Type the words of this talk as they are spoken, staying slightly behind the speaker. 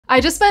I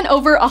just spent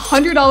over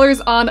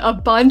 $100 on a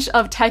bunch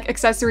of tech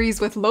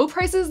accessories with low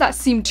prices that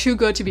seem too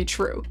good to be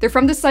true. They're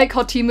from this site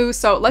called TEMU,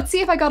 so let's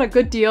see if I got a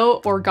good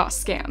deal or got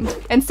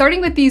scammed. And starting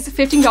with these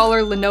 $15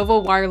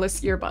 Lenovo wireless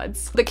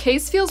earbuds. The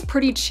case feels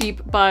pretty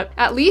cheap, but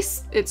at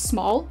least it's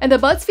small. And the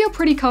buds feel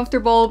pretty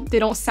comfortable. They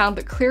don't sound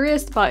the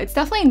clearest, but it's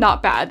definitely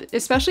not bad,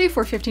 especially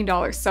for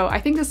 $15, so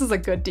I think this is a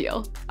good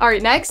deal.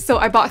 Alright, next, so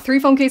I bought 3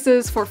 phone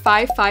cases for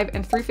 $5, $5,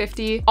 and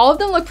 $3.50. All of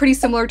them look pretty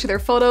similar to their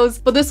photos,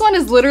 but this one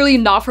is literally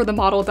not for the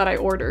model that I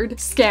ordered.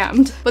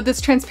 Scammed. But this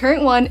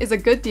transparent one is a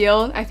good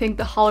deal. I think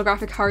the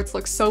holographic hearts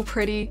look so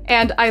pretty,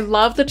 and I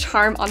love the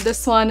charm on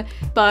this one,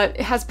 but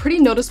it has pretty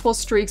noticeable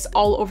streaks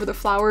all over the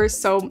flowers,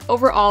 so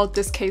overall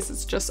this case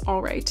is just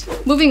alright.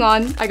 Moving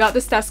on, I got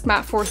this desk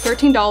mat for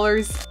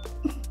 $13.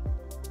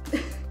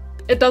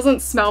 It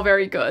doesn't smell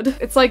very good.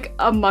 It's like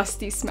a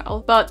musty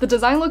smell, but the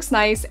design looks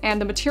nice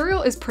and the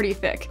material is pretty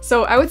thick.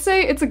 So I would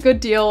say it's a good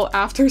deal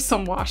after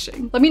some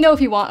washing. Let me know if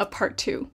you want a part 2.